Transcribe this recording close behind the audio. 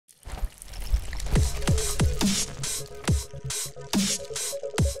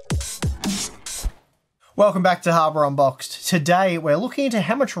Welcome back to Hardware Unboxed. Today we're looking into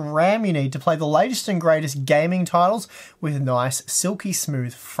how much RAM you need to play the latest and greatest gaming titles with nice silky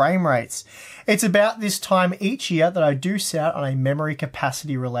smooth frame rates. It's about this time each year that I do set out on a memory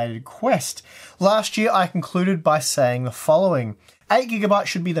capacity related quest. Last year I concluded by saying the following: 8GB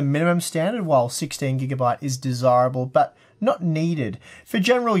should be the minimum standard, while 16GB is desirable but not needed. For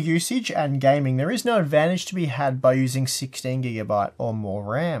general usage and gaming, there is no advantage to be had by using 16GB or more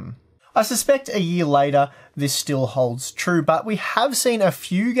RAM. I suspect a year later this still holds true, but we have seen a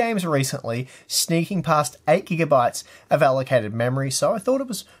few games recently sneaking past 8GB of allocated memory, so I thought it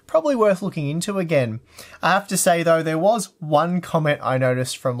was probably worth looking into again. I have to say though, there was one comment I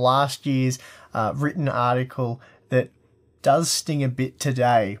noticed from last year's written article that does sting a bit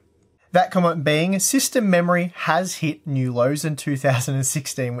today. That comment being, system memory has hit new lows in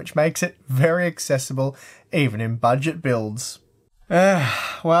 2016, which makes it very accessible even in budget builds.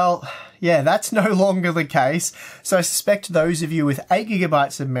 Well, yeah, that's no longer the case, so I suspect those of you with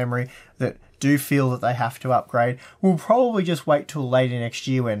 8GB of memory that do feel that they have to upgrade will probably just wait till later next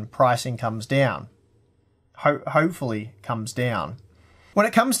year when pricing comes down. Hopefully comes down. When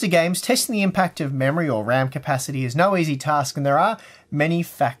it comes to games, testing the impact of memory or RAM capacity is no easy task, and there are many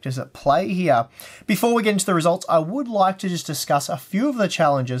factors at play here. Before we get into the results, I would like to just discuss a few of the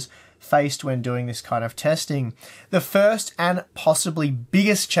challenges faced when doing this kind of testing. The first and possibly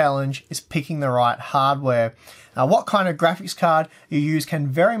biggest challenge is picking the right hardware. What kind of graphics card you use can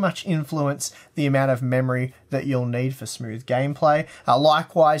very much influence the amount of memory that you'll need for smooth gameplay.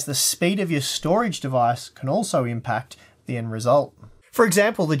 Likewise, the speed of your storage device can also impact the end result. For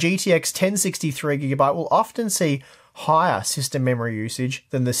example, the GTX 1063GB will often see higher system memory usage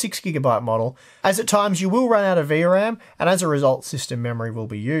than the 6GB model, as at times you will run out of VRAM, and as a result system memory will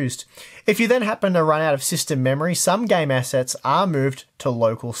be used. If you then happen to run out of system memory, some game assets are moved to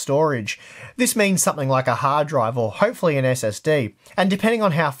local storage. This means something like a hard drive or hopefully an SSD, and depending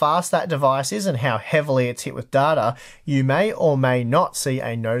on how fast that device is and how heavily it's hit with data, you may or may not see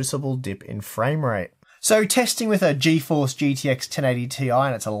a noticeable dip in frame rate. So testing with a GeForce GTX 1080 Ti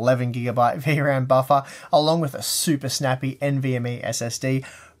and its 11GB VRAM buffer, along with a super snappy NVMe SSD,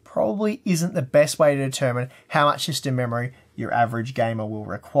 probably isn't the best way to determine how much system memory your average gamer will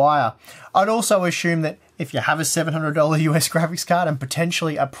require. I'd also assume that if you have a $700 US graphics card and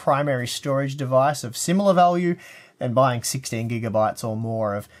potentially a primary storage device of similar value, then buying 16GB or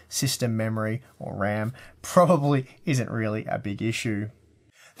more of system memory or RAM probably isn't really a big issue.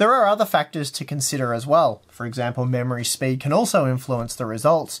 There are other factors to consider as well. For example, memory speed can also influence the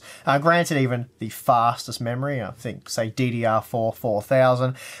results. Granted, even the fastest memory, I think, say DDR4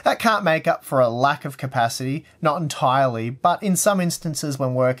 4000, that can't make up for a lack of capacity, not entirely, but in some instances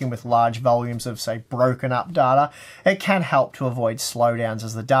when working with large volumes of, say, broken up data, it can help to avoid slowdowns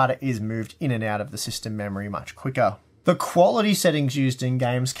as the data is moved in and out of the system memory much quicker. The quality settings used in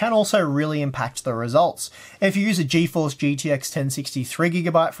games can also really impact the results. If you use a GeForce GTX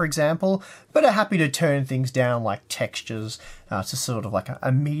 1063GB, for example, but are happy to turn things down like textures to sort of like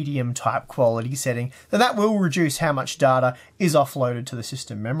a medium type quality setting, then that will reduce how much data is offloaded to the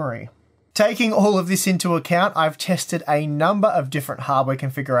system memory. Taking all of this into account, I've tested a number of different hardware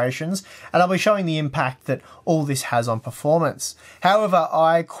configurations, and I'll be showing the impact that all this has on performance. However,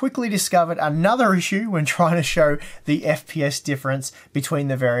 I quickly discovered another issue when trying to show the FPS difference between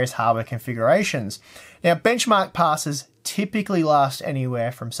the various hardware configurations. Now, benchmark passes typically last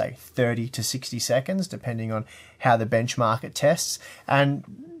anywhere from, say, 30 to 60 seconds, depending on how the benchmark it tests, and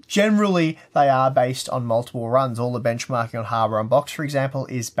generally, they are based on multiple runs. All the benchmarking on Hardware Unboxed, for example,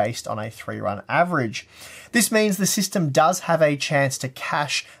 is based on a 3-run average. This means the system does have a chance to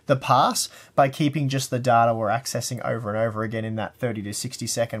cache the pass by keeping just the data we're accessing over and over again in that 30 to 60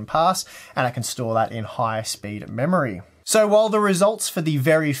 second pass, and it can store that in higher speed memory. So while the results for the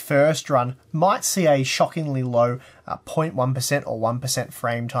very first run might see a shockingly low 0.1% or 1%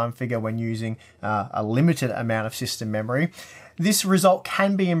 frame time figure when using a limited amount of system memory, this result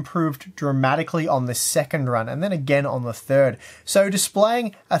can be improved dramatically on the second run and then again on the third. So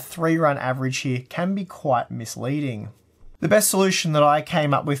displaying a 3-run average here can be quite misleading. The best solution that I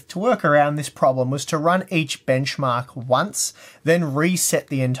came up with to work around this problem was to run each benchmark once, then reset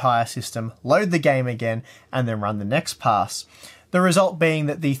the entire system, load the game again, and then run the next pass. The result being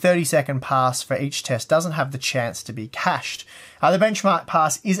that the 30-second pass for each test doesn't have the chance to be cached. The benchmark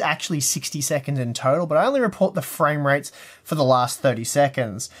pass is actually 60 seconds in total, but I only report the frame rates for the last 30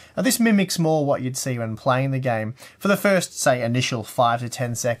 seconds. Now, this mimics more what you'd see when playing the game. For the first, say, initial 5 to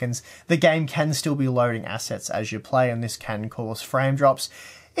 10 seconds, the game can still be loading assets as you play, and this can cause frame drops,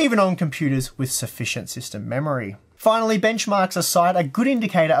 even on computers with sufficient system memory. Finally, benchmarks aside, a good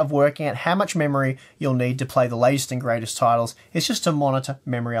indicator of working out how much memory you'll need to play the latest and greatest titles is just to monitor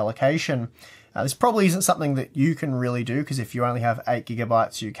memory allocation. This probably isn't something that you can really do, because if you only have 8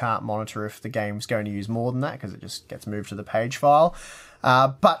 gigabytes, you can't monitor if the game's going to use more than that, because it just gets moved to the page file.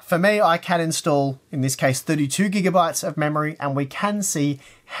 But for me, I can install, in this case, 32 gigabytes of memory, and we can see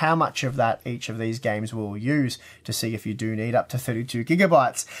how much of that each of these games will use to see if you do need up to 32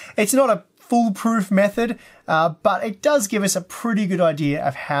 gigabytes. It's not a foolproof method, but it does give us a pretty good idea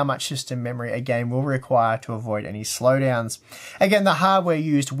of how much system memory a game will require to avoid any slowdowns. Again, the hardware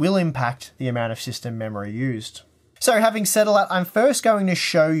used will impact the amount of system memory used. So having said all that, I'm first going to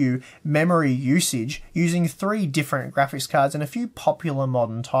show you memory usage using 3 different graphics cards and a few popular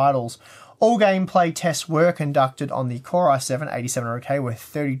modern titles. All gameplay tests were conducted on the Core i7-8700K with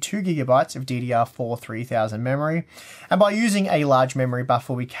 32GB of DDR4 3000 memory, and by using a large memory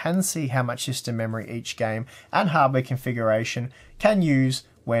buffer we can see how much system memory each game and hardware configuration can use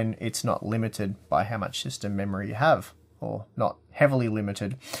when it's not limited by how much system memory you have, or not heavily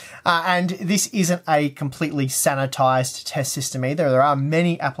limited. And this isn't a completely sanitized test system either. There are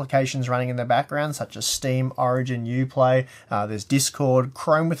many applications running in the background, such as Steam, Origin, Uplay, there's Discord,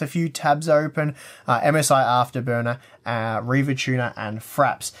 Chrome with a few tabs open, MSI Afterburner, Riva Tuner, and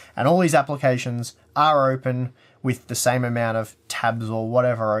Fraps. And all these applications are open with the same amount of tabs or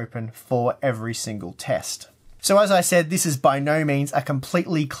whatever open for every single test. So as I said, this is by no means a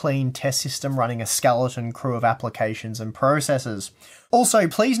completely clean test system running a skeleton crew of applications and processes. Also,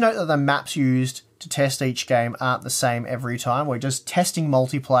 please note that the maps used to test each game aren't the same every time. We're just testing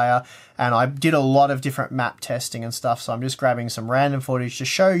multiplayer, and I did a lot of different map testing and stuff, so I'm just grabbing some random footage to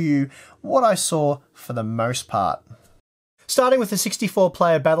show you what I saw for the most part. Starting with the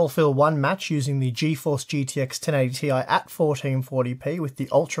 64-player Battlefield 1 match using the GeForce GTX 1080 Ti at 1440p with the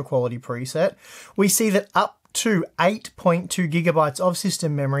ultra quality preset, we see that up to 8.2 gigabytes of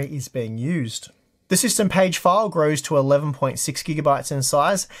system memory is being used. The system page file grows to 11.6 gigabytes in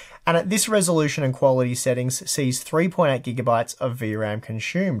size, and at this resolution and quality settings sees 3.8 gigabytes of VRAM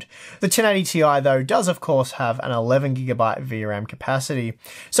consumed. The 1080 Ti though does of course have an 11 gigabyte VRAM capacity,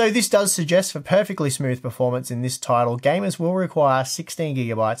 so this does suggest for perfectly smooth performance in this title, gamers will require 16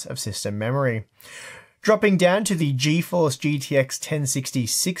 gigabytes of system memory. Dropping down to the GeForce GTX 1060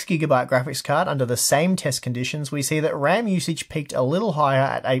 6GB graphics card under the same test conditions, we see that RAM usage peaked a little higher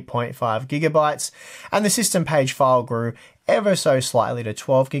at 8.5 gigabytes, and the system page file grew ever so slightly to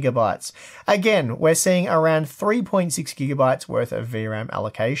 12 gigabytes. Again, we're seeing around 3.6 gigabytes worth of VRAM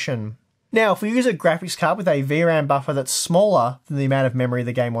allocation. Now, if we use a graphics card with a VRAM buffer that's smaller than the amount of memory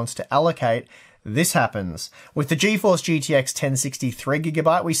the game wants to allocate, this happens. With the GeForce GTX 1060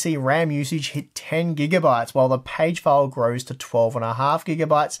 3GB, we see RAM usage hit 10 gigabytes, while the page file grows to 12.5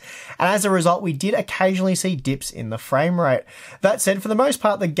 gigabytes, and as a result, we did occasionally see dips in the frame rate. That said, for the most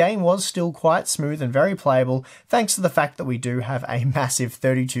part, the game was still quite smooth and very playable, thanks to the fact that we do have a massive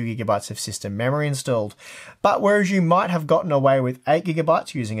 32 gigabytes of system memory installed. But whereas you might have gotten away with 8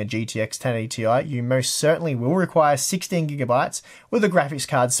 gigabytes using a GTX 1080 Ti, you most certainly will require 16 gigabytes with a graphics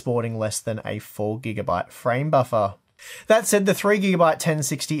card sporting less than a 4 gigabyte frame buffer. That said, the 3GB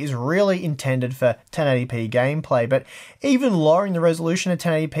 1060 is really intended for 1080p gameplay, but even lowering the resolution of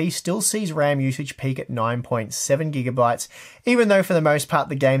 1080p still sees RAM usage peak at 9.7 gigabytes, even though for the most part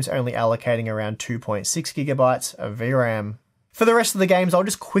the game's only allocating around 2.6 gigabytes of VRAM. For the rest of the games, I'll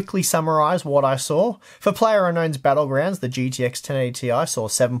just quickly summarise what I saw. For PlayerUnknown's Battlegrounds, the GTX 1080 Ti saw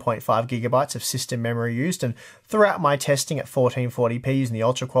 7.5 gigabytes of system memory used, and throughout my testing at 1440p using the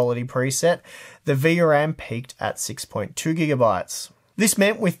ultra quality preset, the VRAM peaked at 6.2 gigabytes. This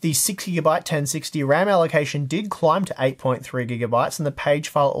meant with the 6GB 1060 RAM allocation did climb to 8.3 gigabytes, and the page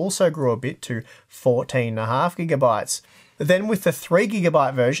file also grew a bit to 14.5 gigabytes. Then with the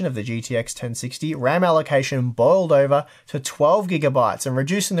 3GB version of the GTX 1060, RAM allocation boiled over to 12 gigabytes, and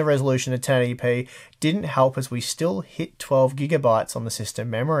reducing the resolution to 1080p didn't help as we still hit 12 gigabytes on the system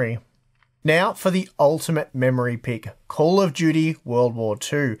memory. Now for the ultimate memory pick, Call of Duty World War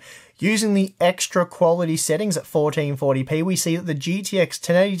II. Using the extra quality settings at 1440p, we see that the GTX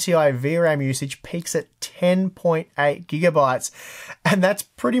 1080 Ti VRAM usage peaks at 10.8 gigabytes, and that's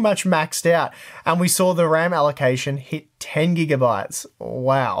pretty much maxed out. And we saw the RAM allocation hit 10 gigabytes.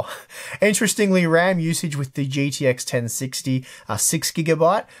 Wow. Interestingly, RAM usage with the GTX 1060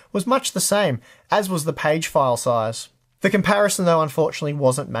 6GB was much the same, as was the page file size. The comparison though unfortunately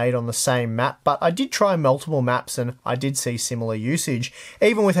wasn't made on the same map, but I did try multiple maps and I did see similar usage.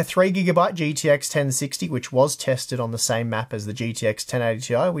 Even with a 3GB GTX 1060, which was tested on the same map as the GTX 1080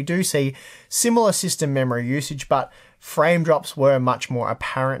 Ti, we do see similar system memory usage, but frame drops were much more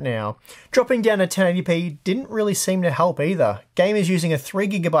apparent now. Dropping down to 1080p didn't really seem to help either. Gamers using a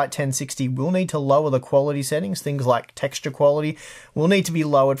 3GB 1060 will need to lower the quality settings. Things like texture quality will need to be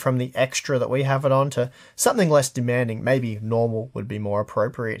lowered from the extra that we have it on to something less demanding. Maybe normal would be more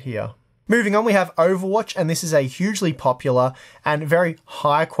appropriate here. Moving on, we have Overwatch, and this is a hugely popular and very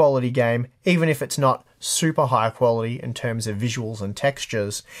high quality game, even if it's not super high quality in terms of visuals and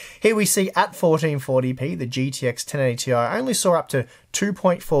textures. Here we see at 1440p, the GTX 1080 Ti only saw up to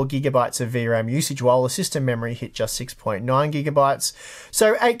 2.4GB of VRAM usage, while the system memory hit just 6.9GB.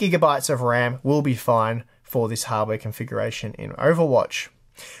 So 8GB of RAM will be fine for this hardware configuration in Overwatch.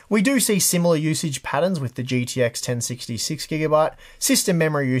 We do see similar usage patterns with the GTX 1060 6GB. System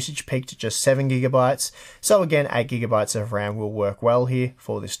memory usage peaked at just 7GB, so again 8GB of RAM will work well here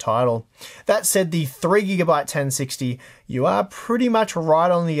for this title. That said, the 3GB 1060, you are pretty much right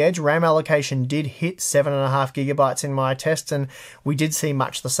on the edge. RAM allocation did hit 7.5GB in my tests, and we did see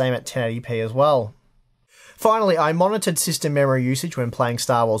much the same at 1080p as well. Finally, I monitored system memory usage when playing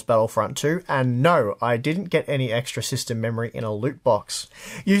Star Wars Battlefront II, and no, I didn't get any extra system memory in a loot box.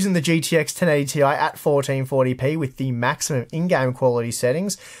 Using the GTX 1080 Ti at 1440p with the maximum in-game quality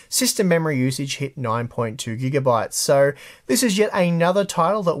settings, system memory usage hit 9.2GB, so this is yet another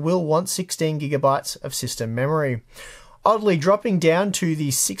title that will want 16GB of system memory. Oddly, dropping down to the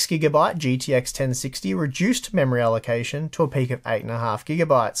 6GB GTX 1060 reduced memory allocation to a peak of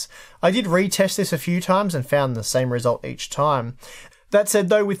 8.5GB. I did retest this a few times and found the same result each time. That said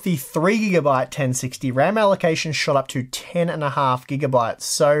though, with the 3GB 1060, RAM allocation shot up to 10.5GB.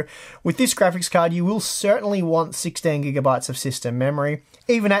 So with this graphics card, you will certainly want 16GB of system memory.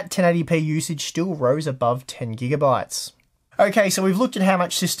 Even at 1080p, usage still rose above 10GB. Okay, so we've looked at how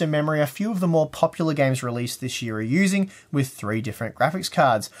much system memory a few of the more popular games released this year are using with 3 different graphics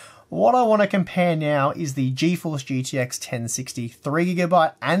cards. What I want to compare now is the GeForce GTX 1060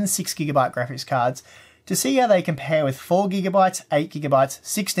 3GB and 6GB graphics cards to see how they compare with 4GB, 8GB,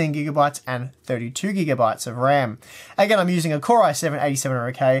 16GB and 32GB of RAM. Again, I'm using a Core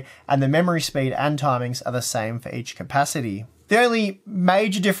i7-8700K and the memory speed and timings are the same for each capacity. The only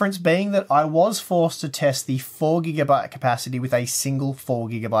major difference being that I was forced to test the 4GB capacity with a single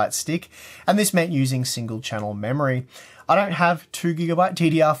 4GB stick, and this meant using single channel memory. I don't have 2GB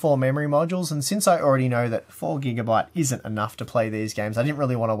DDR4 memory modules, and since I already know that 4GB isn't enough to play these games, I didn't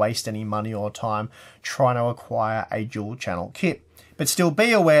really want to waste any money or time trying to acquire a dual channel kit. But still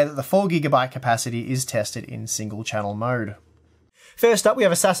be aware that the 4GB capacity is tested in single channel mode. First up, we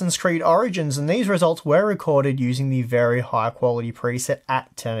have Assassin's Creed Origins, and these results were recorded using the very high quality preset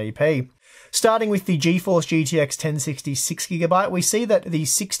at 1080p. Starting with the GeForce GTX 1060 6GB, we see that the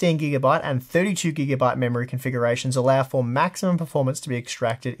 16GB and 32GB memory configurations allow for maximum performance to be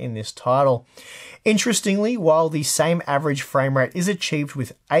extracted in this title. Interestingly, while the same average frame rate is achieved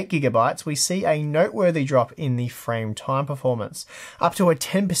with 8GB, we see a noteworthy drop in the frame time performance. Up to a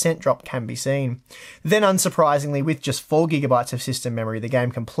 10% drop can be seen. Then unsurprisingly, with just 4GB of system memory, the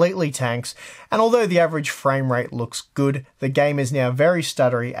game completely tanks, and although the average frame rate looks good, the game is now very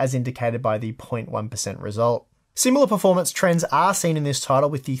stuttery as indicated by the 0.1% result. Similar performance trends are seen in this title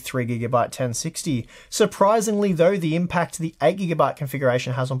with the 3GB 1060. Surprisingly though, the impact the 8GB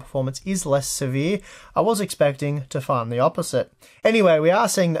configuration has on performance is less severe. I was expecting to find the opposite. Anyway, we are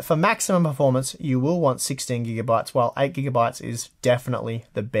seeing that for maximum performance, you will want 16GB, while 8GB is definitely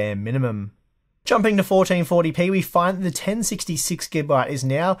the bare minimum. Jumping to 1440p, we find that the 1060 6GB is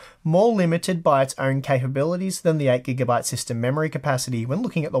now more limited by its own capabilities than the 8GB system memory capacity when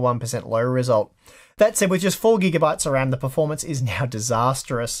looking at the 1% low result. That said, with just 4GB of RAM, the performance is now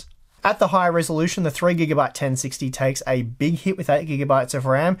disastrous. At the higher resolution, the 3GB 1060 takes a big hit with 8GB of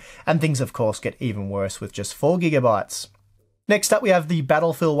RAM, and things of course get even worse with just 4GB. Next up, we have the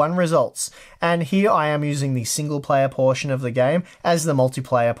Battlefield 1 results, and here I am using the single player portion of the game, as the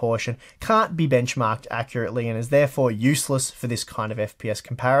multiplayer portion can't be benchmarked accurately and is therefore useless for this kind of FPS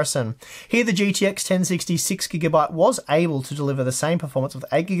comparison. Here the GTX 1060 6GB was able to deliver the same performance with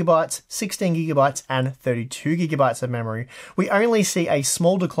 8GB, 16GB and 32GB of memory. We only see a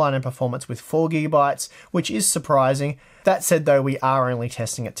small decline in performance with 4GB, which is surprising. That said though, we are only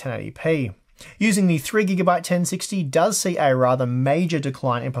testing at 1080p. Using the 3GB 1060 does see a rather major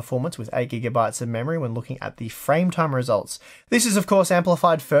decline in performance with 8GB of memory when looking at the frame time results. This is of course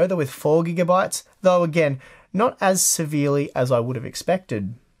amplified further with 4GB, though again, not as severely as I would have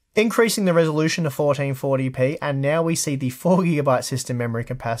expected. Increasing the resolution to 1440p, and now we see the 4GB system memory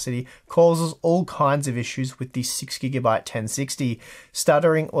capacity causes all kinds of issues with the 6GB 1060.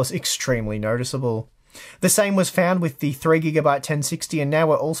 Stuttering was extremely noticeable. The same was found with the 3GB 1060, and now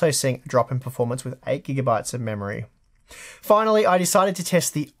we're also seeing a drop in performance with 8GB of memory. Finally, I decided to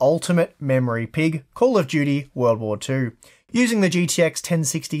test the ultimate memory pig, Call of Duty World War II. Using the GTX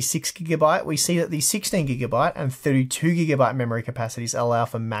 1060 6GB, we see that the 16GB and 32GB memory capacities allow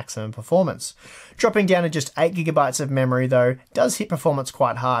for maximum performance. Dropping down to just 8GB of memory though does hit performance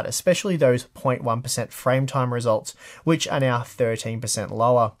quite hard, especially those 0.1% frame time results, which are now 13%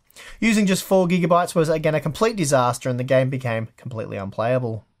 lower. Using just 4GB was again a complete disaster and the game became completely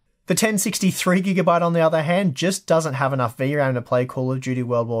unplayable. The 1063GB on the other hand just doesn't have enough VRAM to play Call of Duty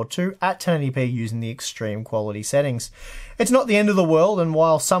World War II at 1080p using the extreme quality settings. It's not the end of the world, and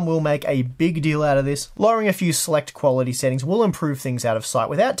while some will make a big deal out of this, lowering a few select quality settings will improve things out of sight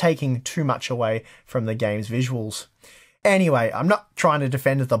without taking too much away from the game's visuals. Anyway, I'm not trying to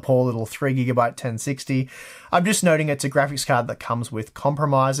defend the poor little 3GB 1060, I'm just noting it's a graphics card that comes with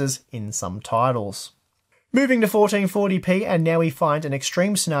compromises in some titles. Moving to 1440p, and now we find an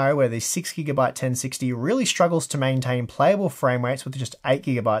extreme scenario where the 6GB 1060 really struggles to maintain playable frame rates with just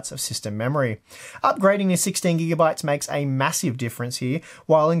 8GB of system memory. Upgrading to 16GB makes a massive difference here,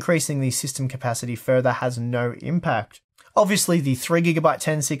 while increasing the system capacity further has no impact. Obviously, the 3GB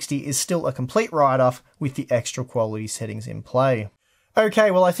 1060 is still a complete write-off with the extra quality settings in play. Okay,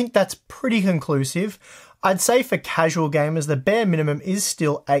 well I think that's pretty conclusive. I'd say for casual gamers the bare minimum is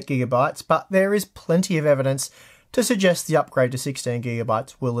still 8GB, but there is plenty of evidence to suggest the upgrade to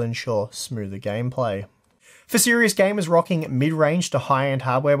 16GB will ensure smoother gameplay. For serious gamers rocking mid-range to high-end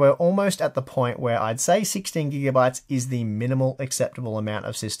hardware, we're almost at the point where I'd say 16GB is the minimal acceptable amount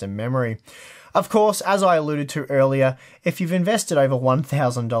of system memory. Of course, as I alluded to earlier, if you've invested over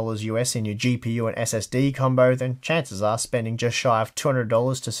 $1,000 US in your GPU and SSD combo, then chances are spending just shy of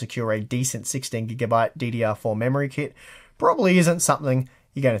 $200 to secure a decent 16GB DDR4 memory kit probably isn't something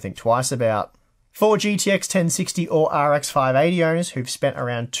you're going to think twice about. For GTX 1060 or RX 580 owners who've spent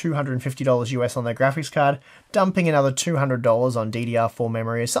around $250 US on their graphics card, dumping another $200 on DDR4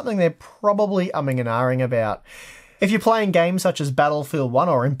 memory is something they're probably umming and ahhing about. If you're playing games such as Battlefield 1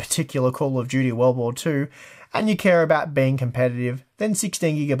 or in particular Call of Duty World War II, and you care about being competitive, then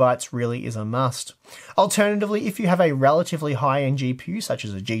 16GB really is a must. Alternatively, if you have a relatively high-end GPU such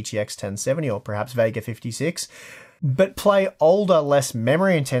as a GTX 1070 or perhaps Vega 56, but play older, less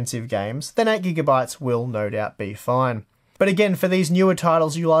memory-intensive games, then 8GB will no doubt be fine. But again, for these newer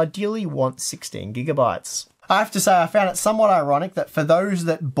titles, you'll ideally want 16GB. I have to say, I found it somewhat ironic that for those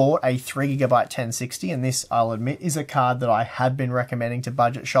that bought a 3GB 1060, and this, I'll admit, is a card that I had been recommending to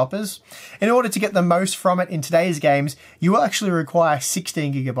budget shoppers, in order to get the most from it in today's games, you will actually require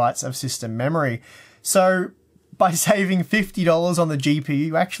 16GB of system memory. So, by saving $50 on the GPU,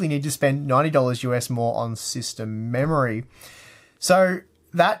 you actually need to spend $90 US more on system memory. So,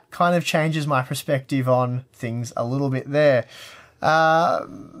 that kind of changes my perspective on things a little bit there.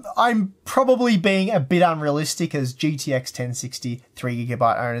 I'm probably being a bit unrealistic as GTX 1060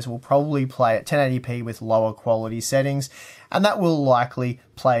 3GB owners will probably play at 1080p with lower quality settings, and that will likely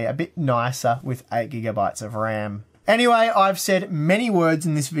play a bit nicer with 8GB of RAM. Anyway, I've said many words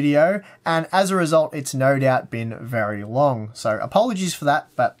in this video, and as a result, it's no doubt been very long. So apologies for that,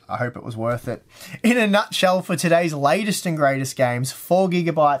 but I hope it was worth it. In a nutshell, for today's latest and greatest games,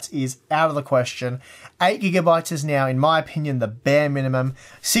 4GB is out of the question. 8GB is now, in my opinion, the bare minimum.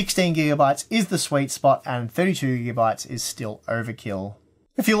 16GB is the sweet spot, and 32GB is still overkill.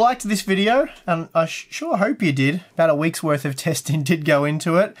 If you liked this video, and I sure hope you did, about a week's worth of testing did go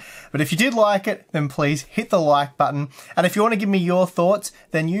into it, but if you did like it, then please hit the like button, and if you want to give me your thoughts,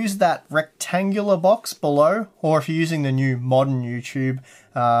 then use that rectangular box below, or if you're using the new modern YouTube,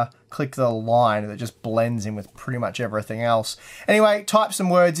 click the line that just blends in with pretty much everything else. Anyway, type some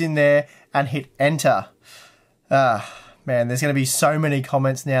words in there and hit enter. Man, there's going to be so many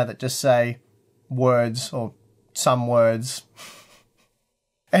comments now that just say words, or some words.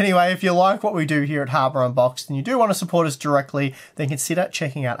 Anyway, if you like what we do here at Harbour Unboxed and you do want to support us directly, then consider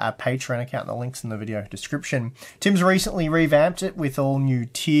checking out our Patreon account. The link's in the video description. Tim's recently revamped it with all new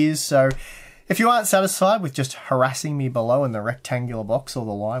tiers, so if you aren't satisfied with just harassing me below in the rectangular box or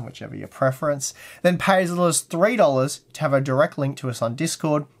the line, whichever your preference, then pay as little as $3 to have a direct link to us on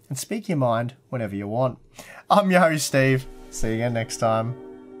Discord and speak your mind whenever you want. I'm your host, Steve. See you again next time.